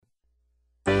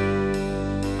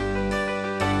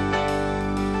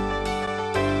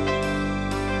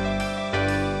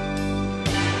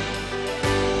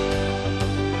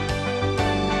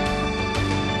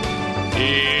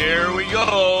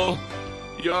go.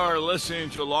 You're listening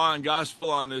to Law and Gospel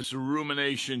on this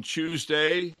Rumination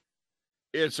Tuesday.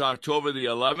 It's October the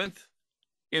 11th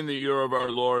in the year of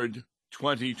our Lord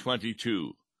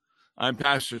 2022. I'm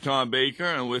Pastor Tom Baker,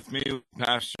 and with me,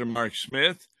 Pastor Mark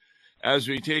Smith, as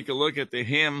we take a look at the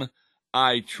hymn,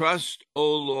 I Trust,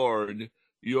 O Lord,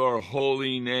 Your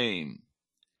Holy Name.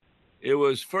 It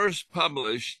was first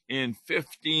published in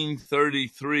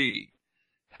 1533,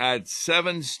 had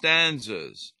 7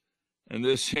 stanzas, and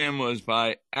this hymn was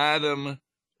by Adam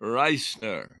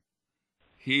Reisner.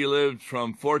 He lived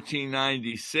from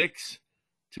 1496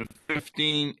 to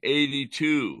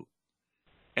 1582,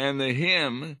 and the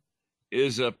hymn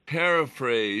is a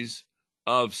paraphrase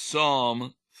of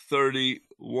Psalm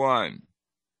 31.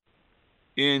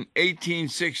 In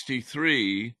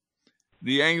 1863,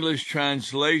 the English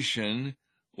translation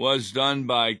was done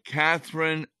by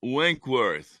Catherine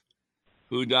Winkworth,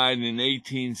 who died in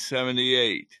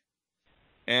 1878.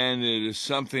 And it is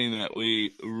something that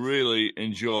we really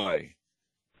enjoy.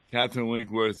 Catherine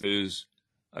Winkworth is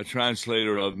a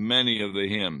translator of many of the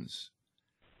hymns.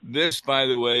 This, by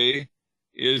the way,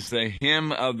 is the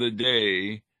hymn of the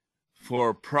day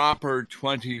for Proper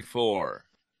 24.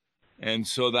 And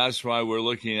so that's why we're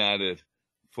looking at it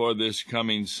for this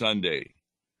coming Sunday.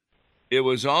 It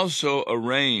was also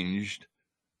arranged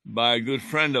by a good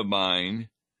friend of mine,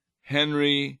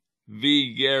 Henry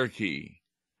V. Gerke,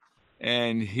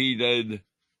 and he did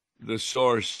the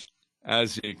source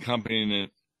as the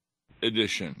accompaniment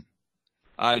edition.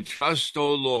 I trust,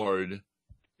 O Lord,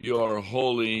 your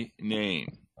holy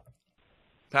name.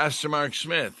 Pastor Mark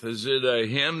Smith, is it a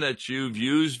hymn that you've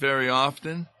used very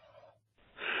often?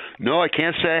 No, I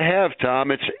can't say I have,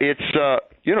 Tom. It's a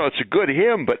good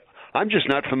hymn, but I'm just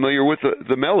not familiar with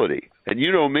the melody. And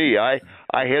you know me, I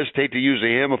hesitate to use a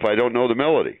hymn if I don't know the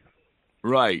melody.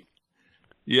 Right.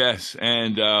 Yes,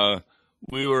 and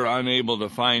we were unable to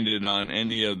find it on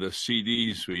any of the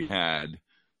CDs we had,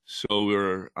 so we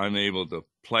were unable to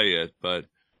play it, but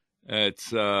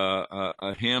it's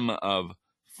a hymn of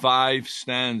 5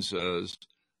 stanzas,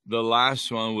 the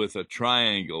last one with a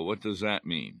triangle. What does that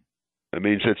mean? It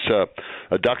means it's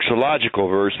a doxological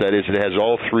verse. That is, it has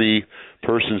all 3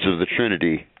 persons of the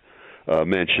Trinity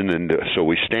mentioned, and so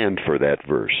we stand for that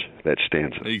verse, that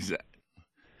stanza.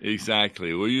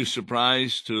 Exactly. Were you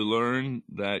surprised to learn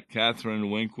that Catherine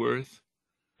Winkworth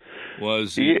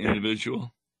was the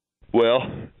individual? Well,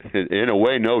 in a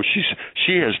way, no.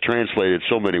 She has translated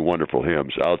so many wonderful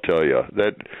hymns, I'll tell you.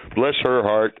 That, bless her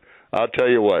heart, I'll tell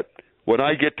you what, when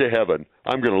I get to heaven,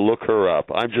 I'm going to look her up.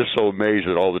 I'm just so amazed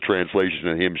at all the translations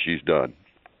of hymns she's done.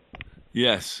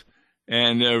 Yes,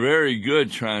 and they're very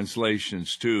good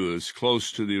translations, too, as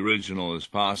close to the original as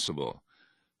possible.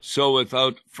 So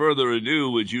without further ado,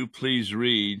 would you please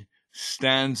read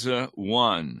stanza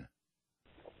 1?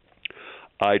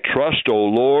 I trust, O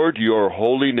Lord, your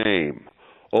holy name.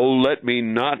 O let me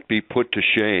not be put to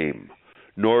shame,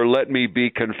 nor let me be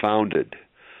confounded.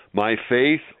 My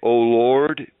faith, O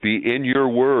Lord, be in your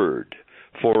word,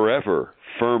 forever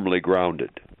firmly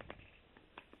grounded.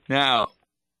 Now,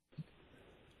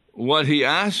 what he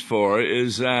asked for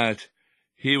is that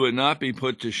he would not be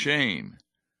put to shame.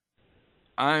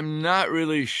 I'm not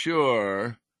really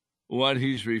sure what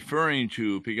he's referring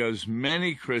to, because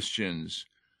many Christians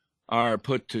are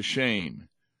put to shame.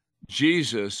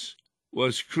 Jesus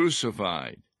was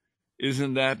crucified.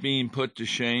 Isn't that being put to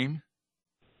shame?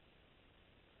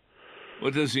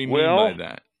 What does he mean by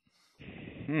that?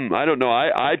 I don't know.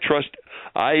 I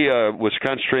was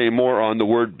concentrating more on the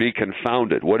word be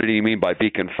confounded. What did he mean by be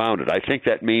confounded? I think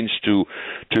that means to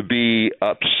be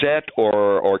upset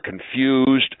or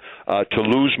confused, to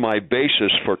lose my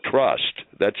basis for trust.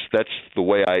 That's the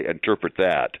way I interpret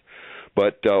that.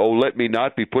 But let me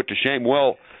not be put to shame.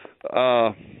 Well,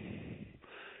 I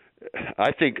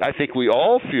think we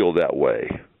all feel that way.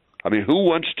 I mean, who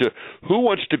wants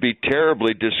to be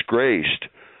terribly disgraced,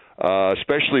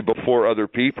 especially before other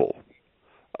people?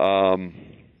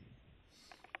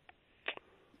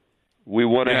 We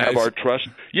want to have our trust.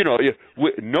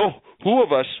 Who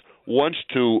of us wants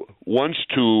to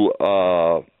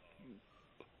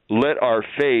let our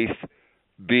faith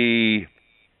be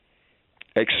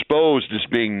exposed as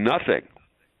being nothing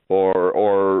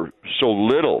or so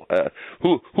little?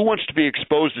 Who wants to be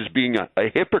exposed as being a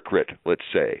hypocrite, let's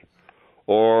say,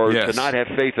 or to not have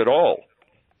faith at all?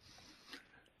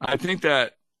 I think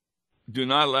that do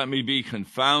not let me be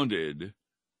confounded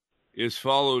is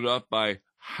followed up by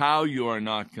how you are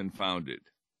not confounded.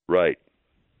 Right.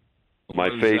 My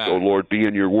faith, O Lord, be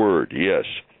in your word. Yes.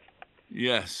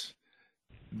 Yes.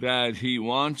 That he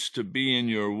wants to be in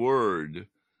your word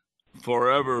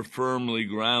forever firmly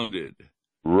grounded.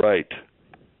 Right.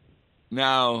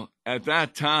 Now, at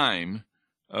that time,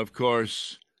 of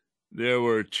course, there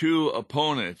were two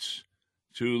opponents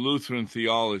to Lutheran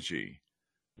theology.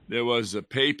 There was the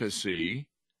papacy,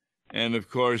 and of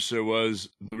course, there was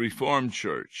the Reformed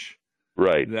Church.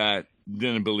 Right. That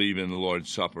didn't believe in the Lord's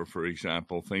Supper, for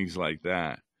example, things like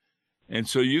that. And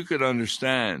so you could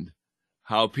understand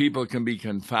how people can be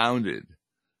confounded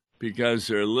because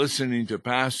they're listening to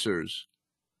pastors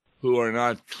who are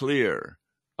not clear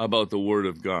about the Word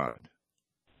of God.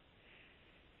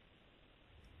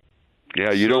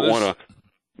 Yeah, you don't want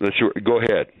to. Go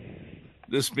ahead.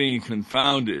 This being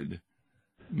confounded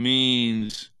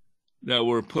means that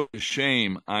we're put to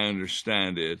shame, I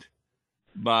understand it,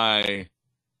 by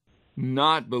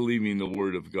not believing the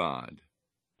Word of God.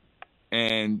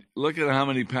 And look at how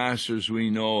many pastors we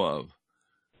know of.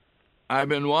 I've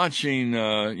been watching,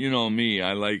 you know me,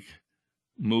 I like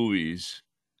movies,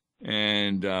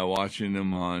 and watching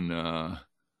them on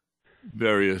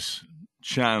various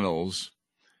channels.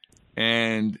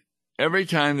 And every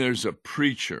time there's a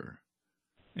preacher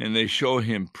and they show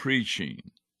him preaching,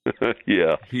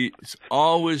 yeah, he's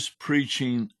always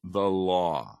preaching the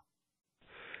law.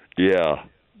 Yeah.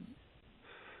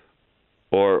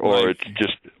 Or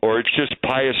it's just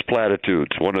pious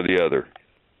platitudes, one or the other.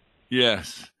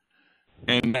 Yes.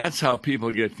 And that's how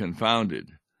people get confounded.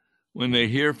 When they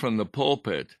hear from the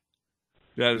pulpit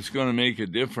that it's going to make a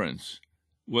difference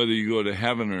whether you go to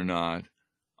heaven or not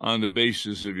on the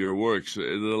basis of your works. The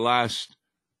last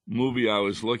movie I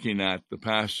was looking at, the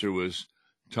pastor was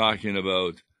talking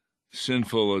about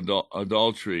sinful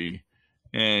adultery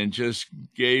and just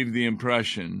gave the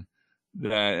impression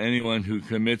that anyone who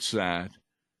commits that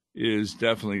is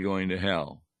definitely going to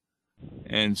hell.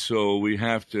 And so we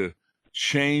have to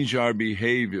change our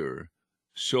behavior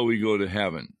so we go to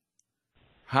heaven.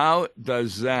 How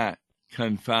does that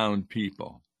confound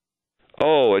people?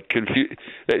 Oh, it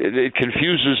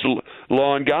confuses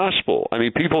law and gospel. I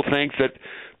mean, people think that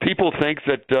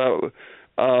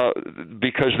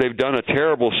because they've done a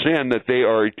terrible sin that they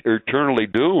are eternally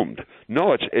doomed.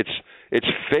 No, it's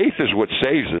faith is what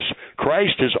saves us.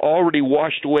 Christ has already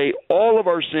washed away all of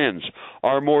our sins,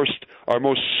 our most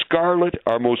scarlet,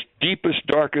 our most deepest,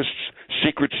 darkest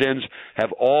secret sins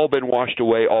have all been washed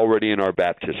away already in our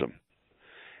baptism.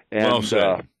 And well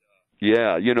said.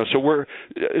 Yeah, so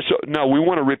now we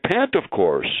want to repent, of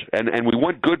course, and we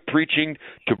want good preaching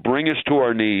to bring us to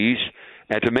our knees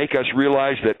and to make us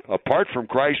realize that apart from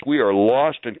Christ we are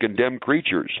lost and condemned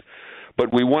creatures.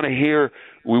 But we want to hear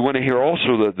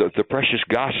also the precious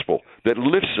gospel that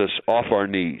lifts us off our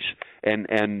knees, and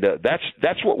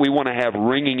that's what we want to have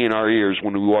ringing in our ears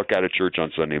when we walk out of church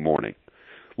on Sunday morning.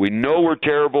 We know we're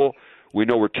terrible. We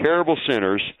know we're terrible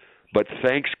sinners, but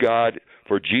thanks God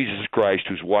for Jesus Christ,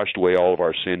 who's washed away all of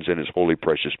our sins in his holy,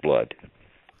 precious blood.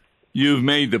 You've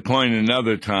made the point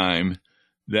another time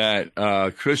that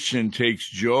a Christian takes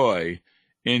joy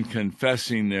in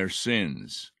confessing their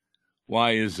sins.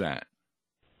 Why is that?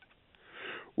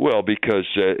 Well, because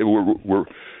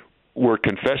we're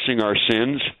confessing our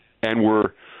sins, and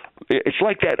it's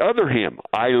like that other hymn,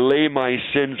 I lay my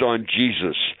sins on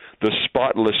Jesus, the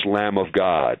spotless Lamb of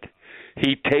God.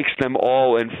 He takes them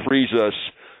all and frees us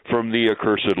from the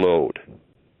accursed load.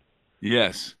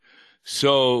 Yes.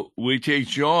 So we take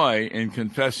joy in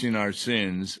confessing our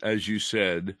sins, as you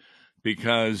said,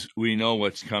 because we know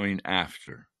what's coming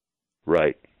after.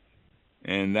 Right.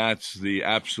 And that's the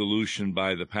absolution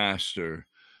by the pastor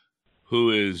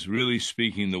who is really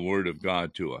speaking the word of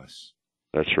God to us.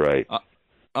 That's right.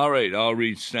 All right, I'll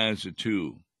read stanza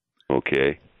 2.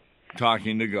 Okay.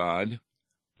 Talking to God.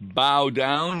 Bow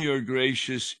down your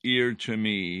gracious ear to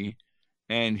me,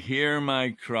 and hear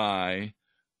my cry,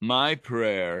 my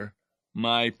prayer,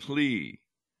 my plea.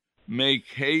 Make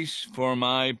haste for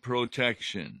my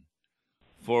protection,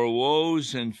 for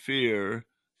woes and fear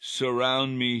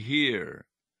surround me here.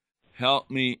 Help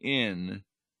me in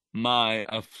my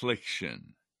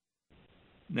affliction.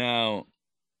 Now,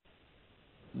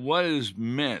 what is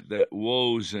meant that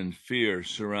woes and fear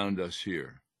surround us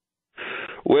here?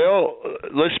 Well,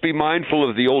 let's be mindful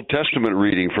of the Old Testament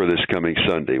reading for this coming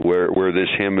Sunday, where this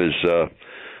hymn is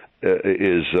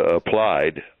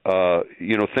applied.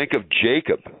 Think of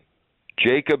Jacob.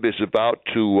 Jacob is about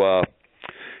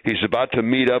to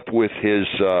meet up with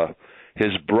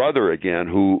his brother again.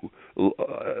 Who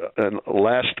the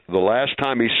last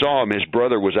time he saw him, his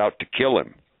brother was out to kill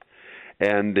him,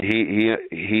 and he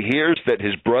hears that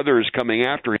his brother is coming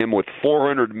after him with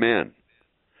 400 men.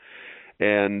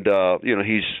 And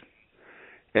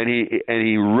and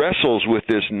he wrestles with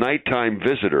this nighttime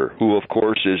visitor, who of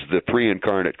course is the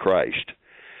pre-incarnate Christ,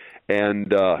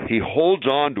 and he holds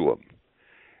on to him,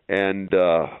 and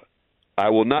I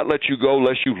will not let you go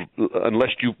unless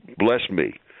you bless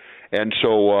me. And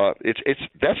so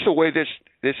that's the way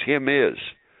this hymn is.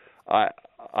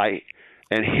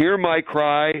 And hear my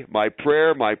cry, my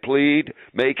prayer, my plead,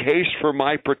 make haste for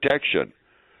my protection.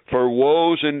 For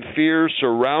woes and fears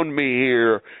surround me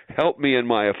here, help me in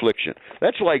my affliction.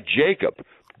 That's like Jacob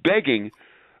begging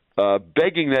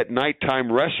that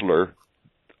nighttime wrestler,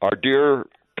 our dear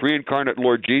pre-incarnate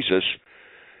Lord Jesus,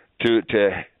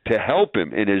 to help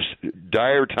him in his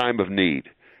dire time of need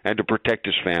and to protect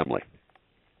his family.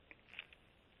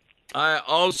 I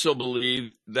also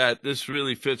believe that this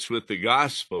really fits with the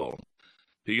gospel,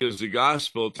 because the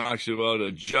gospel talks about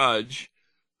a judge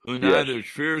who neither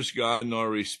fears God nor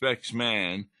respects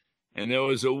man, and there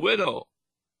was a widow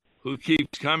who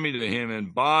keeps coming to him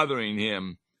and bothering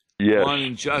him,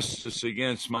 wanting justice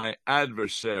against my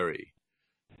adversary.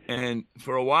 And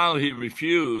for a while he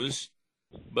refused,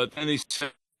 but then he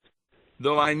said,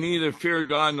 though I neither fear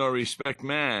God nor respect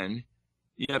man,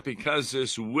 yet because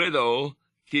this widow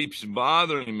keeps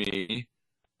bothering me,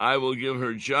 I will give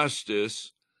her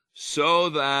justice so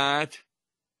that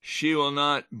she will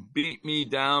not beat me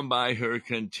down by her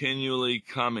continually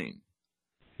coming.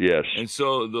 Yes. And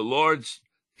so the Lord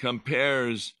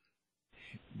compares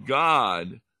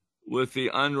God with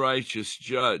the unrighteous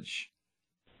judge,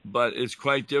 but it's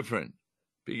quite different,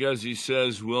 because he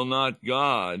says, will not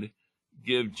God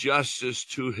give justice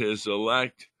to his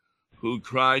elect who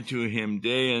cry to him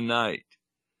day and night?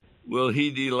 Will he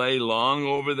delay long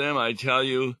over them? I tell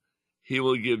you, he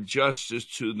will give justice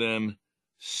to them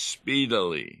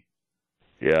speedily.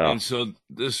 Yeah. And so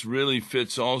this really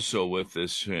fits also with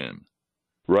this hymn.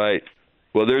 Right.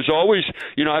 Well, there's always,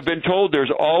 I've been told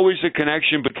there's always a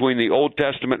connection between the Old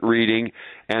Testament reading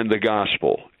and the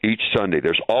gospel each Sunday.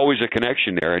 There's always a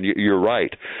connection there, and you're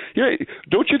right.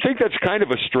 Don't you think that's kind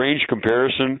of a strange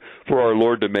comparison for our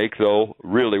Lord to make, though,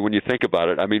 really, when you think about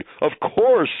it? I mean, of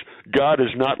course, God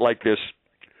is not like this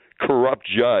corrupt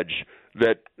judge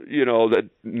that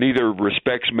neither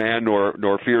respects man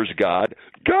nor fears God.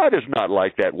 God is not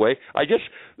like that way. I guess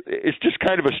it's just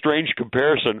kind of a strange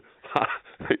comparison.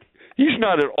 He's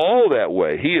not at all that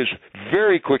way. He is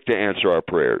very quick to answer our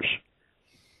prayers.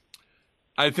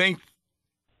 I think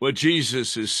what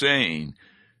Jesus is saying,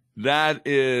 that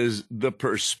is the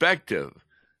perspective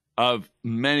of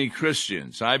many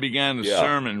Christians. I began a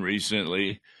sermon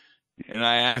recently, and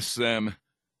I asked them,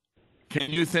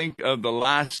 can you think of the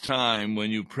last time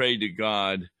when you prayed to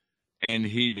God and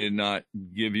he did not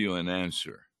give you an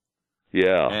answer?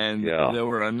 And there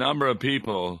were a number of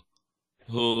people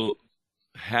who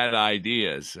had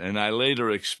ideas, and I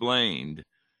later explained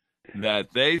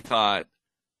that they thought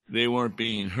they weren't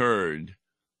being heard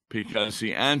because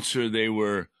the answer they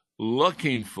were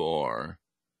looking for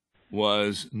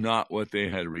was not what they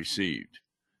had received.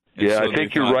 And so I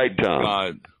think you're right, Tom.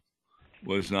 God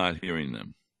was not hearing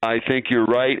them. I think you're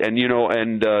right, and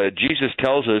Jesus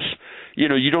tells us, you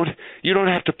don't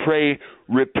have to pray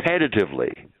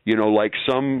repetitively, like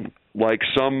some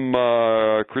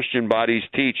Christian bodies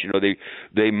teach.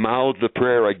 They mouth the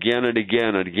prayer again and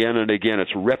again and again and again.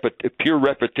 It's pure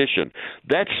repetition.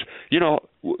 That's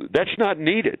not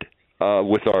needed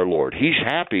with our Lord. He's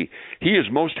happy. He is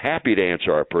most happy to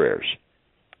answer our prayers.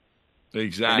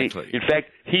 Exactly. In fact,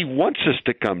 he wants us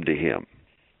to come to him.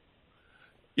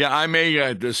 Yeah, I make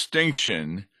a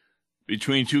distinction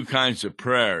between two kinds of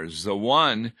prayers. The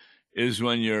one is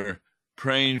when you're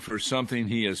praying for something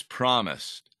he has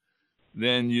promised.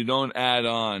 Then you don't add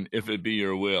on, if it be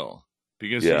your will,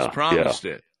 because he's promised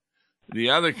it. The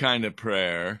other kind of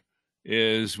prayer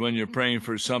is when you're praying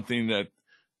for something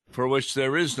for which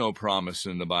there is no promise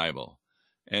in the Bible.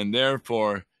 And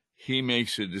therefore, he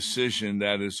makes a decision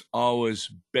that is always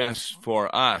best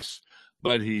for us.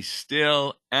 But he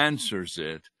still answers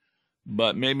it,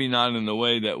 but maybe not in the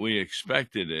way that we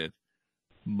expected it,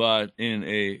 but in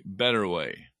a better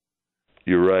way.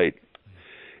 You're right.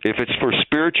 If it's for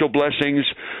spiritual blessings,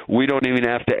 we don't even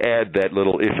have to add that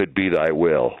little "if it be thy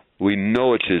will." We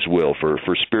know it's his will for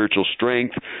spiritual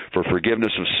strength, for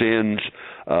forgiveness of sins,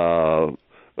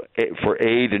 for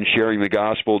aid in sharing the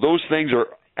gospel. Those things are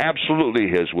absolutely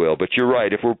his will. But you're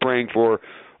right. If we're praying for,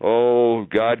 oh,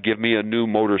 God, give me a new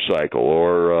motorcycle,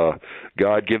 or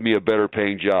God, give me a better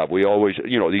paying job. We always,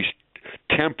 these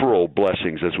temporal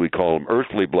blessings, as we call them,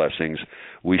 earthly blessings,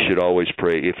 we should always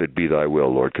pray, if it be thy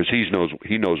will, Lord, because he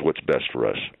knows what's best for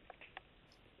us.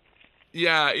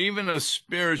 Yeah, even a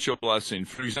spiritual blessing.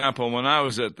 For example, when I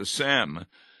was at the SEM,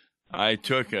 I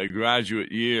took a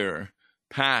graduate year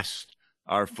past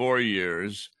our 4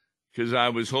 years because I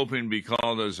was hoping to be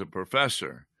called as a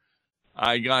professor.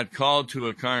 I got called to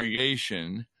a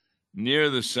congregation near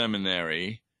the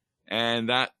seminary, and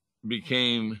that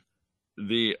became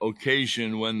the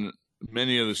occasion when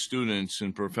many of the students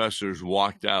and professors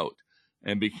walked out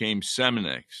and became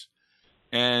Seminics.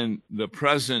 And the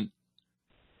present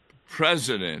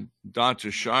president,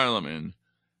 Dr. Charlemagne,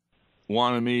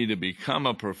 wanted me to become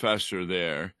a professor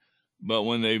there, but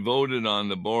when they voted on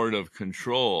the board of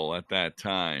control at that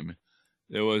time,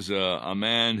 there was a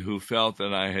man who felt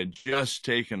that I had just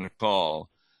taken a call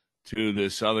to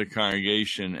this other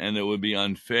congregation and it would be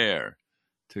unfair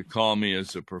to call me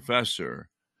as a professor.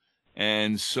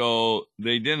 And so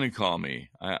they didn't call me.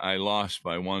 I lost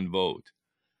by 1 vote.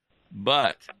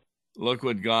 But look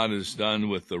what God has done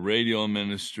with the radio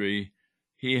ministry.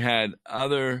 He had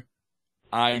other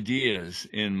ideas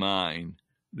in mind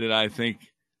that I think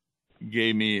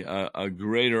gave me a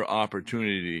greater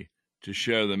opportunity to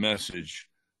share the message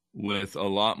with a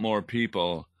lot more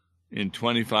people in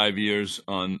 25 years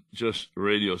on just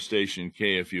radio station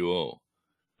KFUO.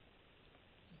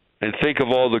 And think of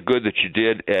all the good that you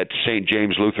did at St.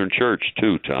 James Lutheran Church,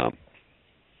 too, Tom.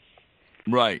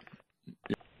 Right.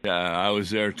 Yeah, I was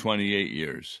there 28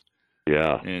 years.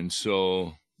 Yeah. And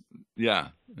so, yeah,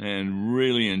 and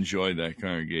really enjoyed that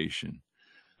congregation.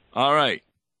 All right.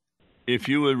 If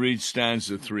you would read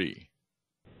stanza 3.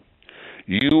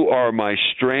 You are my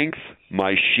strength,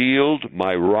 my shield,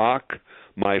 my rock,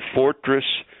 my fortress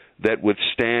that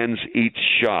withstands each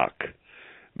shock.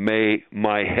 May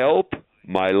my help,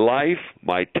 my life,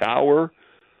 my tower,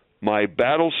 my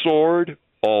battle sword,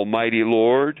 Almighty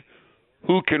Lord,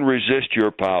 who can resist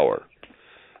your power?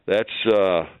 That's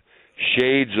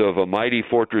shades of a mighty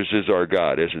fortress is our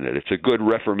God, isn't it? It's a good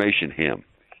Reformation hymn.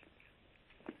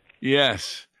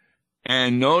 Yes.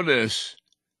 And notice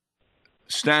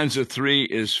stanza 3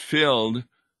 is filled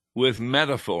with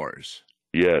metaphors.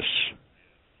 Yes.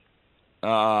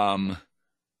 I've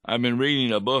been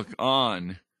reading a book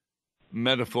on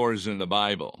metaphors in the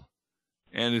Bible,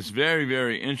 and it's very,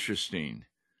 very interesting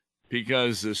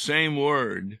because the same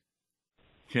word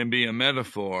can be a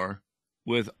metaphor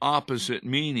with opposite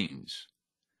meanings.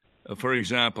 For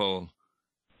example,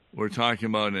 we're talking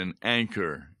about an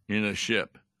anchor in a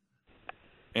ship,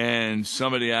 and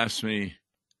somebody asked me,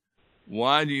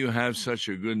 why do you have such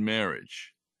a good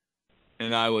marriage?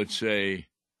 And I would say,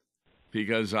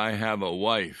 because I have a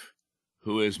wife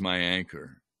who is my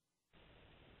anchor.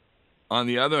 On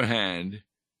the other hand,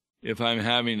 if I'm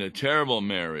having a terrible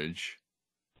marriage,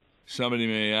 somebody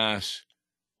may ask,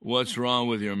 what's wrong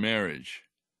with your marriage?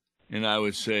 And I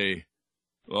would say,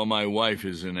 well, my wife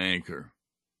is an anchor.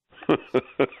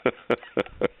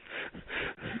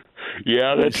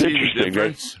 Yeah, that's you see interesting. The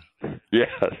difference? Yeah,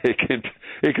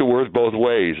 it can work both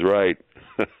ways, right?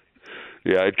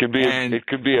 Yeah, it can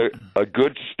be a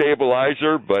good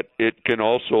stabilizer, but it can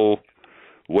also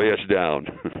weigh us down.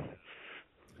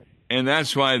 And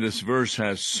that's why this verse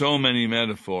has so many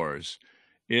metaphors.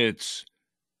 It's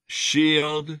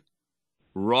shield,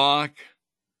 rock,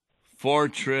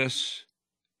 fortress,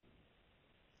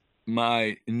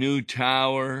 my new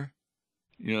tower.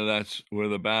 You know, that's where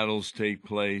the battles take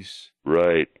place.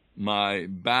 Right. My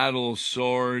battle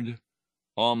sword,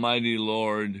 Almighty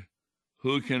Lord,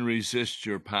 who can resist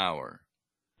your power?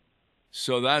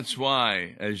 So that's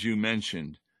why, as you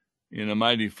mentioned, in a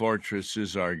mighty fortress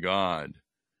is our God.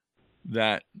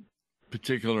 That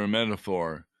particular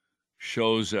metaphor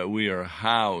shows that we are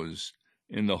housed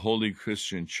in the Holy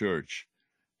Christian Church,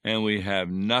 and we have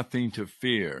nothing to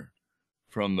fear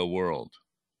from the world.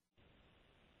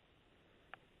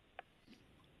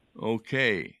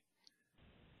 Okay.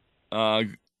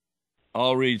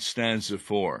 I'll read stanza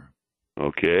 4.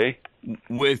 Okay.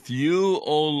 With you,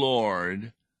 O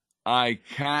Lord, I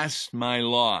cast my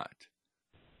lot.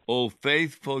 O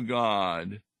faithful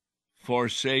God,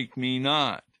 forsake me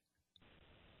not.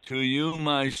 To you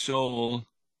my soul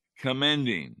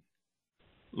commending.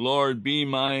 Lord, be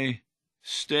my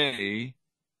stay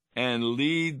and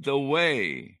lead the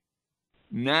way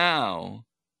now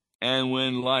and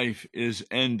when life is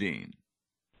ending.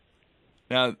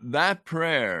 Now, that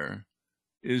prayer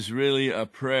is really a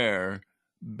prayer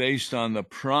based on the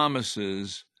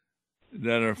promises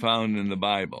that are found in the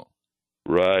Bible.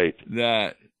 Right.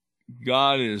 That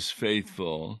God is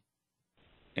faithful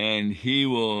and he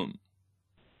will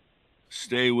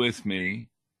stay with me,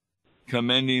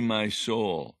 commending my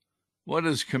soul. What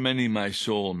does commending my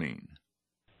soul mean?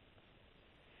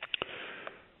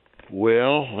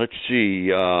 Well, let's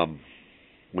see.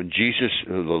 When Jesus,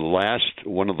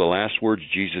 one of the last words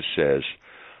Jesus says,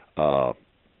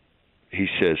 he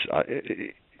says,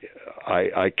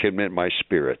 I commit my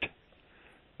spirit.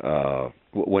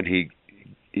 When he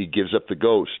gives up the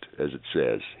ghost, as it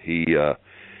says, he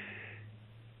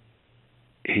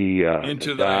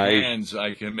into thy dies. hands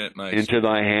I commit my Into spirit.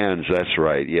 thy hands, that's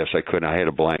right. Yes, I couldn't. I had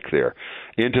a blank there.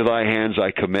 Into thy hands I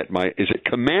commit my. Is it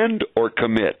commend or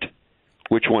commit?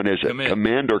 Which one is it? Commit.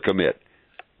 Commend or commit?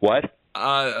 What?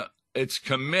 It's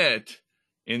commit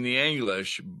in the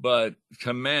English, but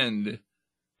commend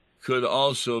could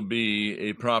also be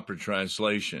a proper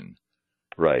translation.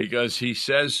 Right. Because he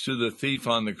says to the thief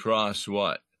on the cross,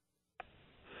 what?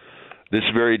 This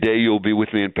very day you'll be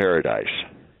with me in paradise.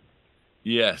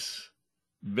 Yes.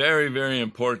 Very, very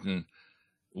important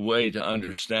way to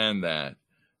understand that.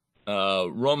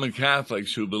 Roman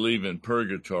Catholics who believe in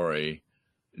purgatory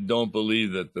don't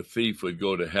believe that the thief would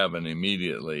go to heaven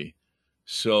immediately.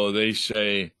 So they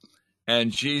say,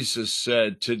 and Jesus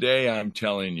said, today I'm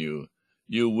telling you,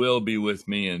 you will be with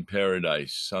me in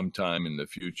paradise sometime in the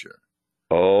future.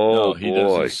 Oh, no, he boy.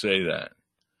 doesn't say that.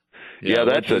 Yeah,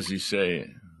 what does he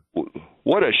say?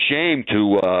 What a shame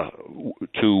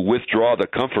to withdraw the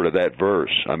comfort of that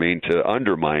verse. I mean, to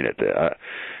undermine it.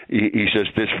 He says,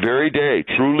 this very day,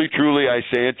 truly, truly, I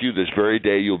say unto you, this very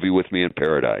day you'll be with me in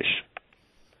paradise.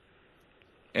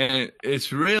 And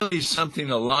it's really something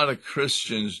a lot of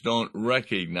Christians don't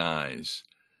recognize,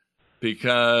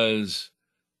 because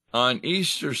on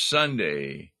Easter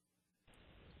Sunday,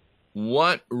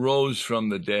 what rose from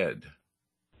the dead?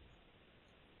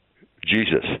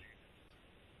 Jesus.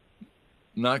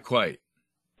 Not quite.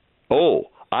 Oh,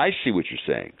 I see what you're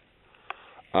saying.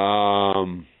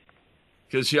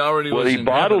 Because he already was in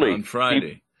heaven on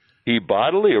Friday. He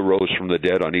bodily arose from the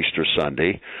dead on Easter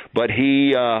Sunday, but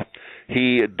he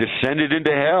descended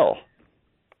into hell.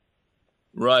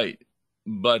 Right.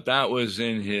 But that was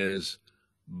in his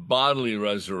bodily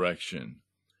resurrection.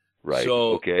 Right.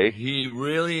 So okay. He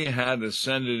really had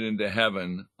ascended into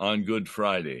heaven on Good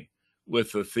Friday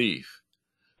with the thief.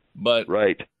 But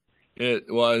right.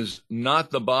 It was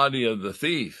not the body of the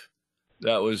thief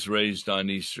that was raised on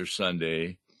Easter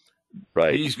Sunday.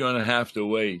 Right. He's going to have to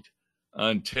wait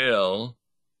until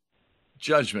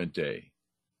Judgment Day.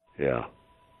 Yeah.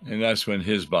 And that's when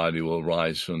his body will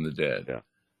rise from the dead. Yeah.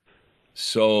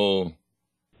 So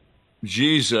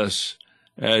Jesus,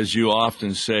 as you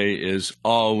often say, is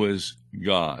always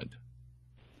God.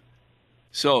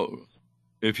 So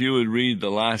if you would read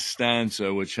the last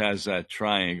stanza, which has that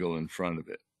triangle in front of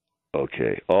it.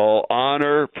 Okay. All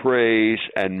honor, praise,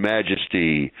 and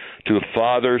majesty to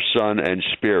Father, Son, and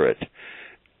Spirit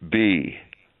be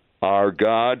our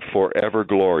God forever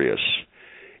glorious,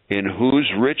 in whose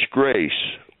rich grace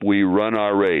we run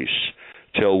our race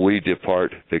till we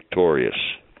depart victorious.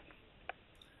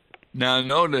 Now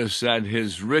notice that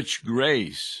his rich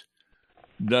grace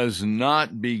does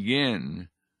not begin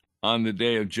on the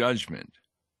day of judgment.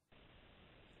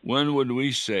 When would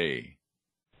we say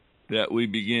that we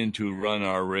begin to run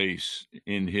our race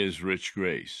in his rich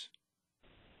grace?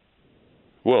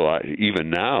 Well, even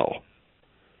now.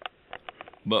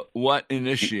 But what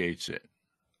initiates it?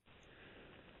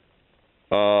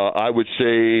 I would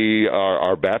say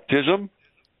our baptism.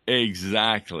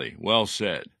 Exactly. Well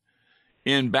said.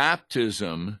 In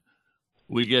baptism,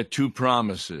 we get two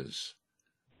promises,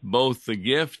 both the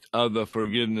gift of the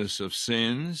forgiveness of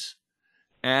sins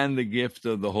and the gift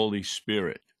of the Holy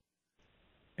Spirit.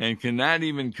 And can that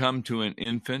even come to an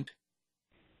infant?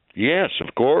 Yes,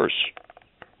 of course.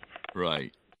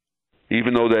 Right.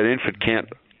 Even though that infant can't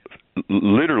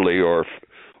literally or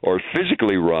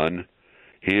physically run,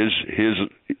 his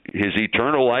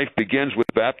eternal life begins with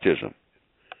baptism.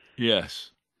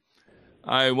 Yes.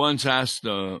 I once asked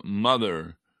a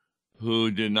mother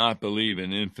who did not believe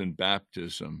in infant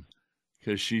baptism,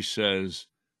 because she says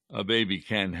a baby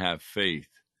can't have faith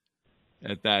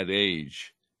at that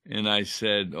age. And I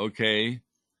said, okay,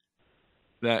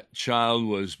 that child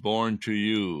was born to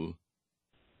you.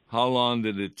 How long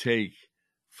did it take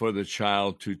for the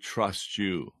child to trust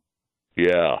you?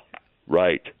 Yeah,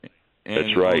 right. And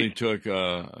that's right. It only took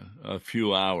a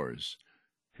few hours.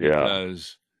 Yeah.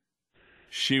 Because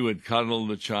she would cuddle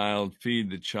the child, feed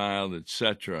the child,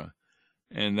 etc.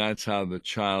 And that's how the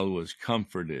child was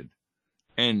comforted.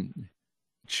 And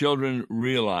children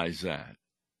realize that.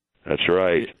 That's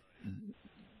right.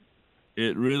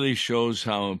 It really shows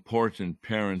how important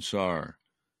parents are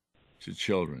to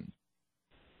children,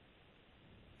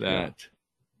 that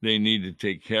they need to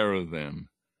take care of them.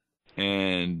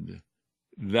 And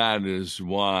that is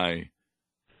why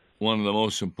one of the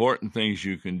most important things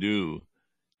you can do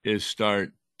is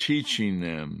start teaching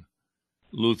them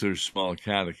Luther's Small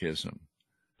Catechism.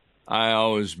 I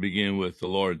always begin with the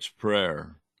Lord's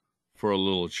Prayer for a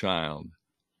little child.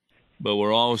 But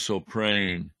we're also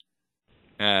praying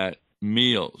at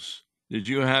meals. Did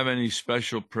you have any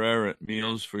special prayer at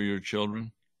meals for your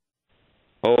children?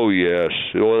 Oh, yes.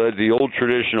 Well, the old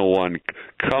traditional one,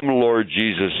 come, Lord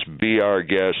Jesus, be our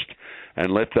guest,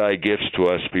 and let thy gifts to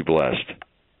us be blessed.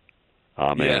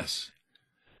 Amen. Yes.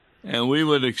 And we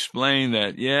would explain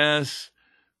that, yes,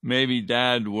 maybe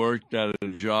dad worked at a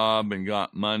job and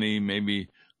got money. Maybe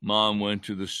mom went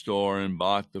to the store and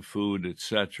bought the food,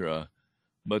 etc.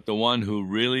 But the one who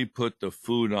really put the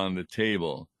food on the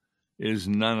table is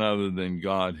none other than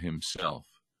God himself,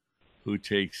 who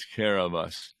takes care of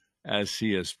us as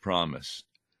he has promised.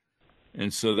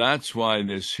 And so that's why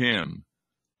this hymn,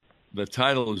 the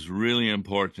title is really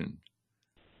important.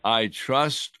 I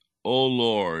trust, O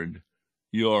Lord,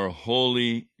 your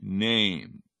holy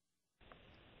name.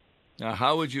 Now,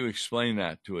 how would you explain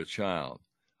that to a child?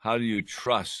 How do you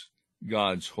trust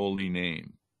God's holy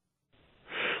name?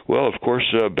 Well, of course,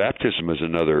 baptism is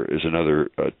another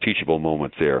teachable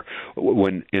moment there.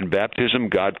 When in baptism,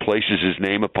 God places His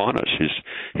name upon us,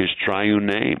 His triune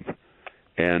name,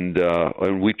 and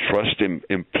we trust Him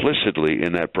implicitly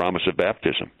in that promise of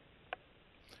baptism.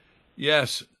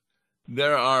 Yes,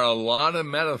 there are a lot of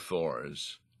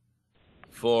metaphors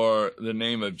for the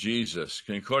name of Jesus.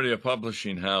 Concordia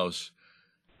Publishing House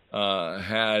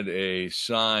had a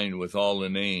sign with all the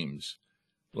names,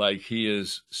 like He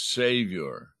is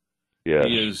Savior, yes.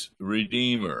 He is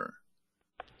Redeemer.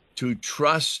 To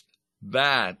trust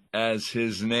that as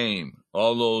His name,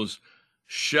 all those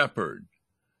shepherd.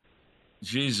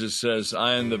 Jesus says,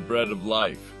 I am the bread of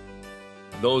life.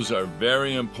 Those are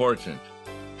very important,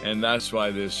 and that's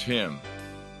why this hymn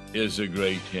is a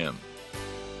great hymn.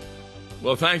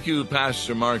 Well, thank you,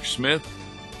 Pastor Mark Smith,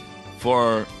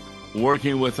 for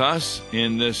working with us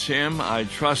in this hymn, I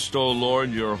trust, O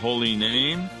Lord, your holy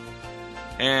name.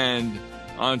 And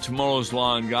on tomorrow's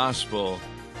Law and Gospel,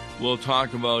 we'll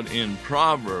talk about in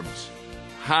Proverbs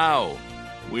how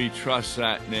we trust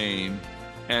that name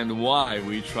and why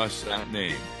we trust that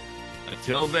name.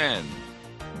 Until then,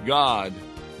 God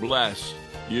bless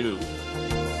you.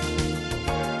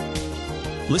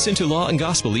 Listen to Law and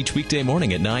Gospel each weekday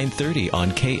morning at 9:30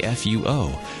 on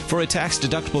KFUO. For a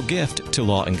tax-deductible gift to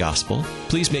Law and Gospel,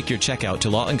 please make your check out to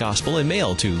Law and Gospel and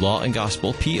mail to Law and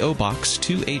Gospel, P.O. Box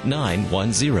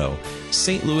 28910,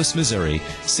 St. Louis, Missouri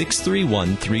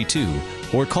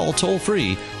 63132, or call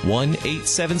toll-free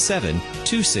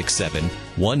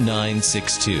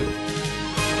 1-877-267-1962.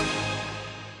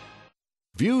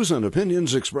 Views and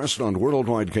opinions expressed on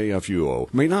Worldwide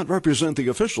KFUO may not represent the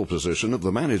official position of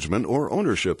the management or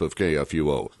ownership of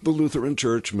KFUO, the Lutheran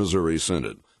Church Missouri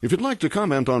Synod. If you'd like to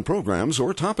comment on programs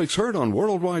or topics heard on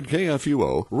Worldwide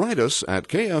KFUO, write us at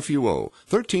KFUO,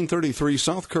 1333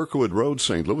 South Kirkwood Road,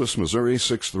 St. Louis, Missouri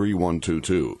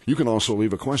 63122. You can also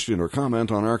leave a question or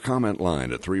comment on our comment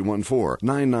line at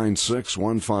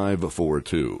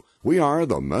 314-996-1542. We are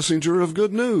the messenger of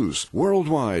good news,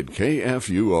 Worldwide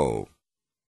KFUO.